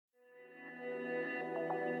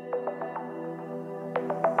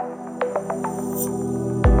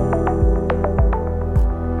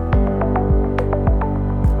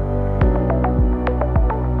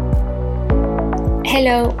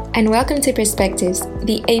Hello, and welcome to Perspectives,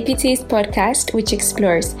 the APT's podcast which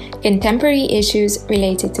explores contemporary issues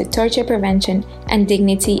related to torture prevention and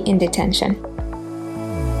dignity in detention.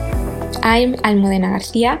 I'm Almudena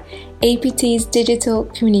Garcia, APT's Digital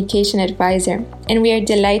Communication Advisor, and we are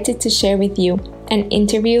delighted to share with you an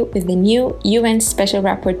interview with the new UN Special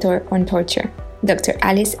Rapporteur on Torture, Dr.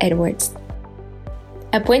 Alice Edwards.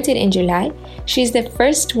 Appointed in July, she is the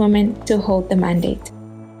first woman to hold the mandate.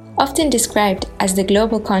 Often described as the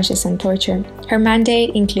global conscience on torture, her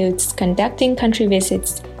mandate includes conducting country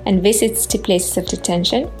visits and visits to places of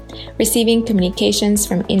detention, receiving communications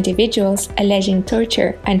from individuals alleging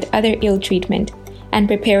torture and other ill treatment, and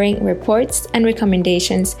preparing reports and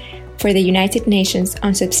recommendations for the United Nations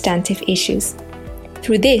on substantive issues.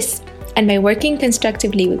 Through this, and by working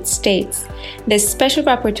constructively with states, the Special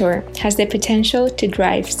Rapporteur has the potential to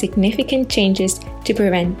drive significant changes to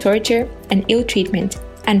prevent torture and ill treatment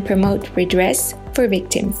and promote redress for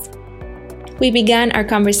victims. We began our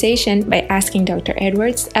conversation by asking Dr.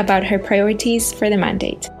 Edwards about her priorities for the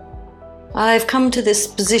mandate. I've come to this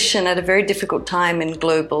position at a very difficult time in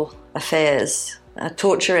global affairs.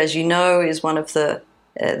 Torture, as you know, is one of the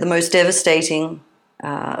most devastating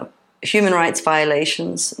human rights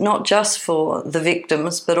violations, not just for the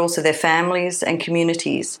victims, but also their families and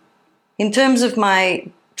communities. In terms of my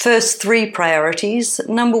first three priorities,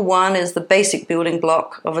 number one is the basic building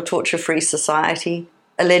block of a torture-free society,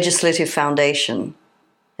 a legislative foundation.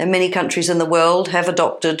 And many countries in the world have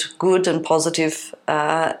adopted good and positive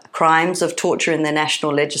crimes of torture in their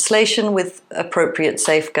national legislation with appropriate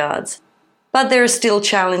safeguards. But there are still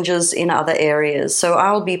challenges in other areas. So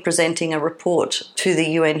I'll be presenting a report to the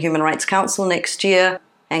UN Human Rights Council next year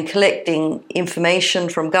and collecting information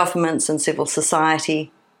from governments and civil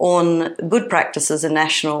society on good practices in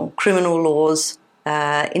national criminal laws,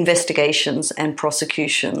 investigations and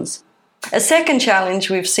prosecutions. A second challenge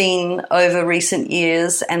we've seen over recent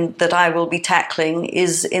years and that I will be tackling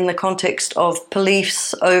is in the context of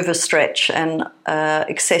police overstretch and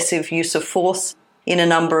excessive use of force in a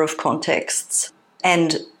number of contexts.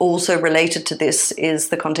 And also related to this is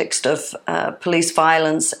the context of police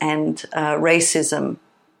violence and racism.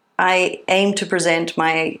 I aim to present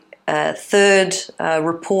my third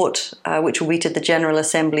report, which will be to the General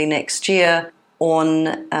Assembly next year,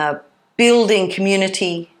 on building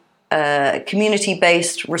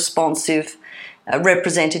community-based, responsive,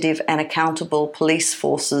 representative and accountable police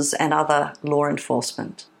forces and other law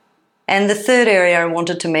enforcement. And the third area I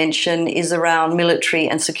wanted to mention is around military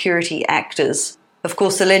and security actors. Of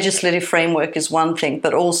course, the legislative framework is one thing,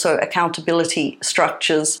 but also accountability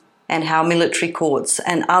structures and how military courts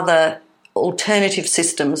and other alternative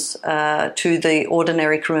systems to the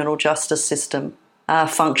ordinary criminal justice system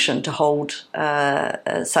function to hold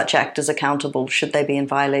such actors accountable should they be in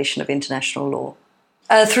violation of international law.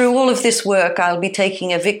 Through all of this work, I'll be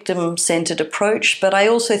taking a victim-centered approach, but I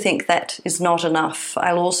also think that is not enough.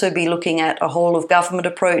 I'll also be looking at a whole-of-government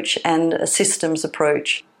approach and a systems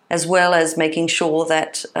approach, as well as making sure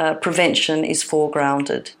that prevention is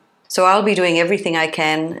foregrounded. So I'll be doing everything I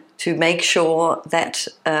can to make sure that,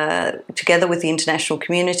 together with the international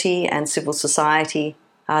community and civil society,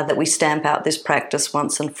 that we stamp out this practice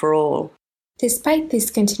once and for all. Despite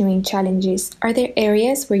these continuing challenges, are there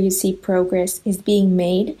areas where you see progress is being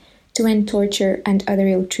made to end torture and other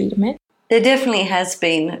ill treatment? There definitely has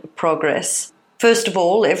been progress. First of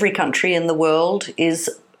all, every country in the world is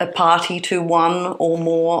a party to one or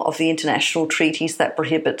more of the international treaties that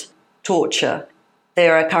prohibit torture.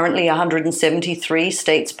 There are currently 173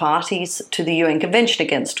 states parties to the UN Convention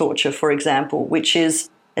Against Torture, for example, which is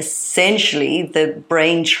essentially the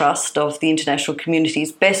brain trust of the international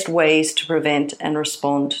community's best ways to prevent and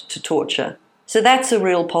respond to torture. So that's a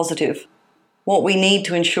real positive. What we need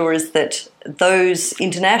to ensure is that those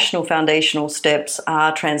international foundational steps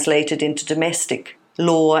are translated into domestic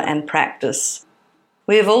law and practice.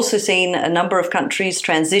 We have also seen a number of countries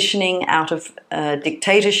transitioning out of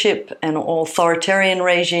dictatorship and authoritarian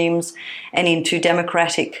regimes and into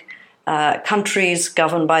democratic countries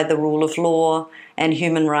governed by the rule of law and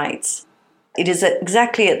human rights. It is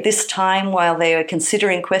exactly at this time, while they are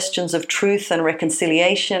considering questions of truth and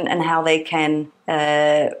reconciliation and how they can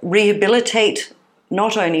rehabilitate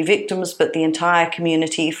not only victims but the entire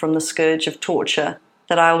community from the scourge of torture,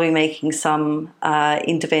 that I will be making some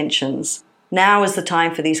interventions. Now is the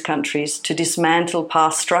time for these countries to dismantle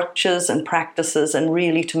past structures and practices and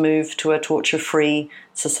really to move to a torture-free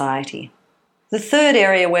society. The third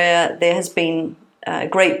area where there has been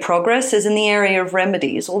great progress is in the area of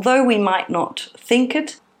remedies. Although we might not think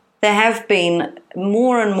it, there have been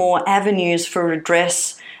more and more avenues for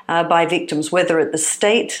redress by victims, whether at the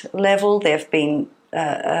state level. There have been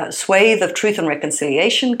swathe of truth and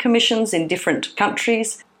reconciliation commissions in different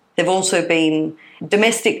countries. There have also been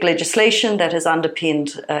domestic legislation that has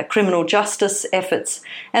underpinned criminal justice efforts.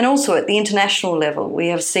 And also at the international level, we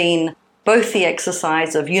have seen both the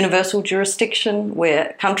exercise of universal jurisdiction,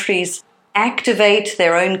 where countries activate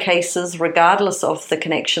their own cases regardless of the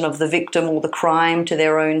connection of the victim or the crime to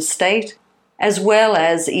their own state, as well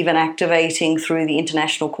as even activating through the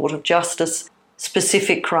International Court of Justice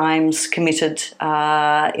specific crimes committed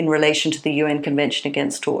in relation to the UN Convention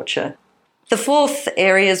Against Torture. The fourth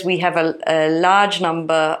area is we have a large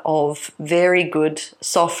number of very good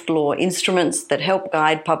soft law instruments that help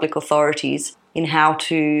guide public authorities in how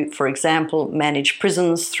to, for example, manage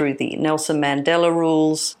prisons through the Nelson Mandela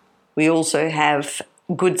rules. We also have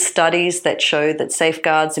good studies that show that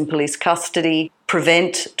safeguards in police custody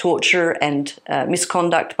prevent torture and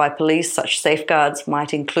misconduct by police. Such safeguards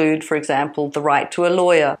might include, for example, the right to a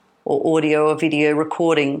lawyer or audio or video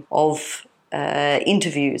recording of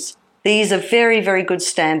interviews. These are very, very good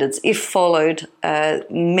standards. If followed,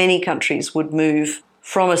 many countries would move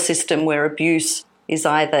from a system where abuse is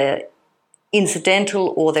either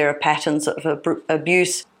incidental or there are patterns of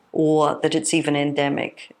abuse or that it's even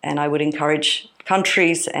endemic. And I would encourage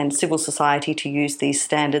countries and civil society to use these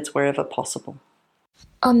standards wherever possible.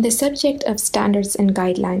 On the subject of standards and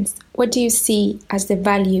guidelines, what do you see as the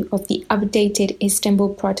value of the updated Istanbul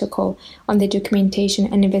Protocol on the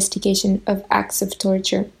documentation and investigation of acts of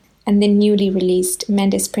torture and the newly released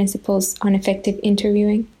Méndez Principles on effective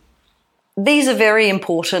interviewing? These are very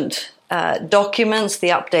important documents, the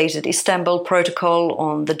updated Istanbul Protocol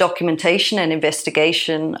on the documentation and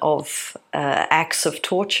investigation of acts of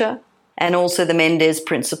torture, and also the Méndez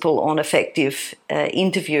Principle on effective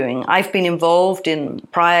interviewing. I've been involved in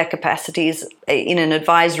prior capacities in an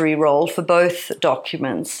advisory role for both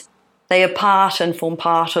documents. They are part and form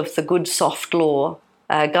part of the good soft law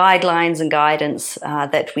guidelines and guidance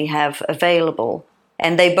that we have available,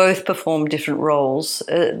 and they both perform different roles.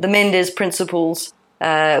 The Méndez Principles,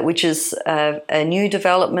 which is a new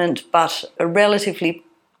development, but a relatively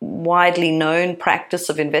widely known practice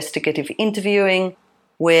of investigative interviewing,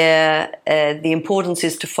 where the importance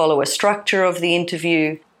is to follow a structure of the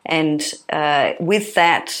interview, and with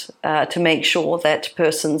that, to make sure that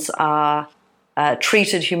persons are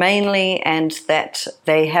treated humanely and that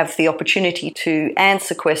they have the opportunity to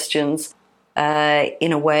answer questions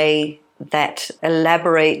in a way that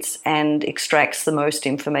elaborates and extracts the most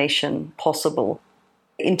information possible.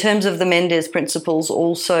 In terms of the Méndez Principles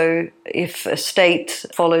also, if a state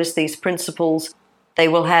follows these principles, they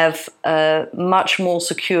will have a much more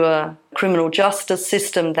secure criminal justice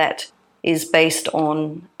system that is based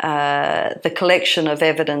on the collection of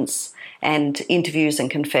evidence and interviews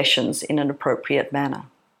and confessions in an appropriate manner.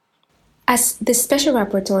 As the Special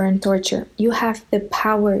Rapporteur on Torture, you have the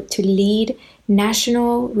power to lead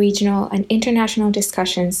national, regional, and international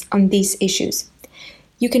discussions on these issues.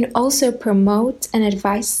 You can also promote and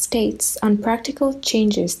advise states on practical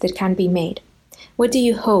changes that can be made. What do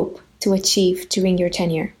you hope to achieve during your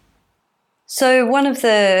tenure? So one of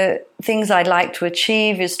the things I'd like to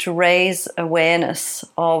achieve is to raise awareness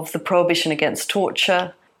of the prohibition against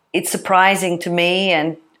torture. It's surprising to me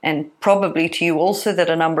and probably to you also that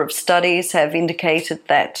a number of studies have indicated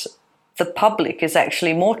that the public is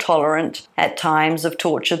actually more tolerant at times of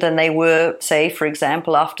torture than they were, say, for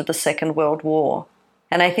example, after the Second World War.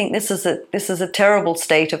 And I think this is a terrible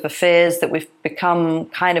state of affairs, that we've become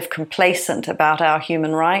kind of complacent about our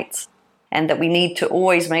human rights, and that we need to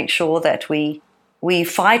always make sure that we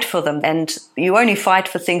fight for them. And you only fight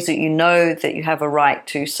for things that you know that you have a right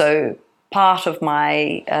to. So part of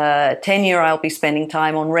my tenure, I'll be spending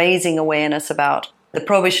time on raising awareness about the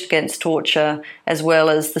prohibition against torture, as well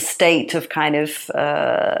as the state of kind of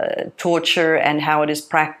torture and how it is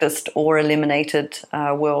practiced or eliminated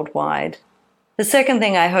worldwide. The second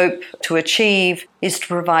thing I hope to achieve is to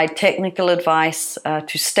provide technical advice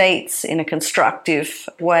to states in a constructive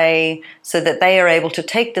way so that they are able to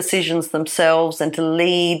take decisions themselves and to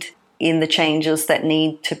lead in the changes that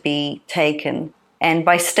need to be taken. And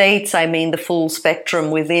by states, I mean the full spectrum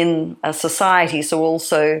within a society, so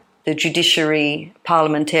also the judiciary,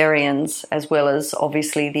 parliamentarians, as well as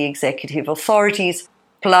obviously the executive authorities,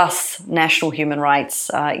 plus national human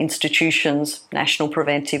rights institutions, national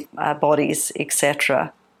preventive bodies,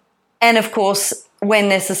 etc. And of course, when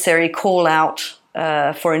necessary, call out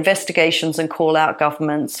for investigations and call out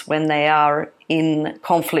governments when they are in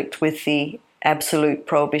conflict with the absolute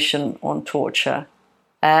prohibition on torture.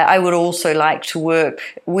 I would also like to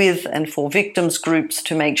work with and for victims groups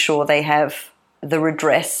to make sure they have the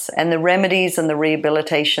redress and the remedies and the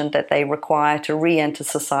rehabilitation that they require to re-enter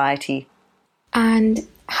society. And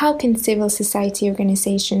how can civil society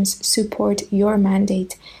organizations support your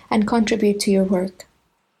mandate and contribute to your work?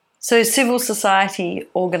 So civil society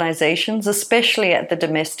organizations, especially at the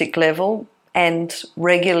domestic level and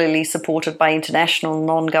regularly supported by international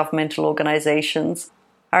non-governmental organizations,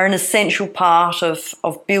 are an essential part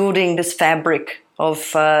of building this fabric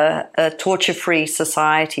of a torture-free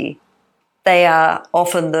society. They are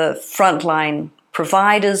often the frontline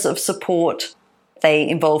providers of support. They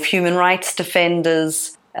involve human rights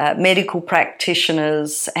defenders, medical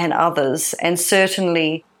practitioners, and others. And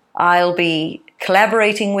certainly I'll be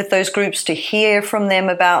collaborating with those groups to hear from them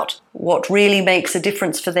about what really makes a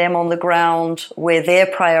difference for them on the ground, where their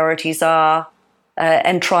priorities are,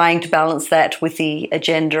 and trying to balance that with the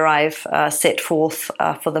agenda I've set forth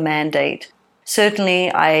for the mandate.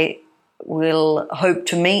 Certainly, I will hope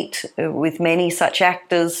to meet with many such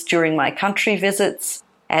actors during my country visits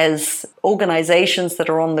as organizations that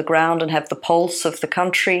are on the ground and have the pulse of the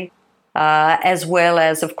country, as well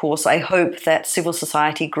as, of course, I hope that civil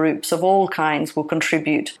society groups of all kinds will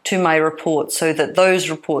contribute to my report so that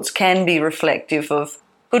those reports can be reflective of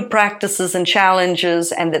good practices and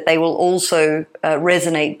challenges, and that they will also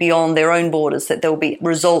resonate beyond their own borders, that there will be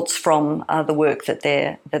results from the work that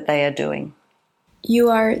they are doing. You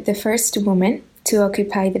are the first woman to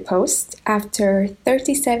occupy the post after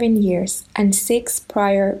 37 years and 6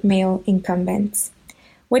 prior male incumbents.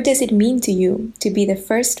 What does it mean to you to be the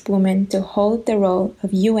first woman to hold the role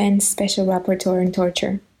of UN Special Rapporteur on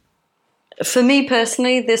Torture? For me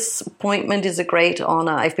personally, this appointment is a great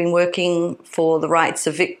honor. I've been working for the rights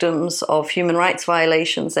of victims of human rights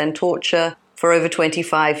violations and torture for over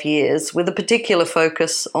 25 years, with a particular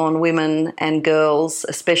focus on women and girls,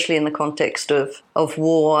 especially in the context of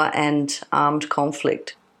war and armed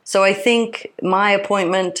conflict. So I think my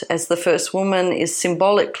appointment as the first woman is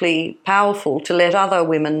symbolically powerful to let other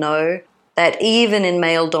women know that even in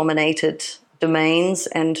male-dominated domains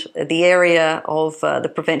and the area of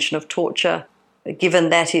the prevention of torture,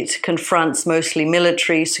 given that it confronts mostly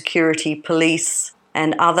military, security, police,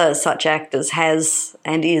 and other such actors, has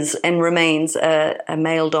and is and remains a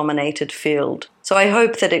male-dominated field. So I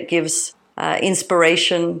hope that it gives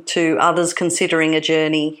inspiration to others considering a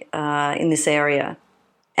journey in this area.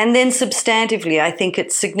 And then substantively, I think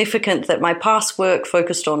it's significant that my past work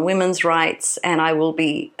focused on women's rights, and I will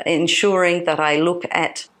be ensuring that I look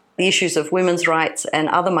at the issues of women's rights and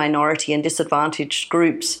other minority and disadvantaged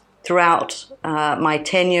groups throughout my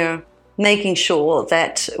tenure, making sure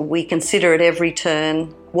that we consider at every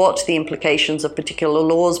turn what the implications of particular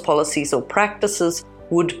laws, policies, or practices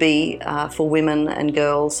would be for women and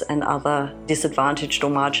girls and other disadvantaged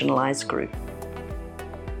or marginalized groups.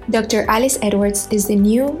 Dr. Alice Edwards is the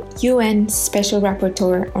new UN Special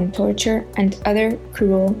Rapporteur on Torture and other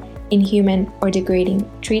cruel, inhuman, or degrading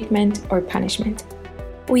treatment or punishment.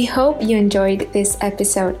 We hope you enjoyed this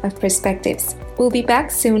episode of Perspectives. We'll be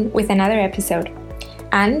back soon with another episode.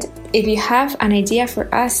 And if you have an idea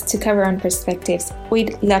for us to cover on Perspectives,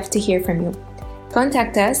 we'd love to hear from you.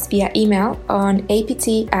 Contact us via email on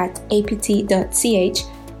apt@apt.ch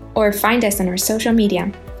or find us on our social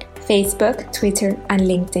media, Facebook, Twitter, and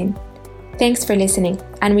LinkedIn. Thanks for listening,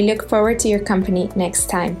 and we look forward to your company next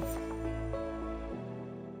time.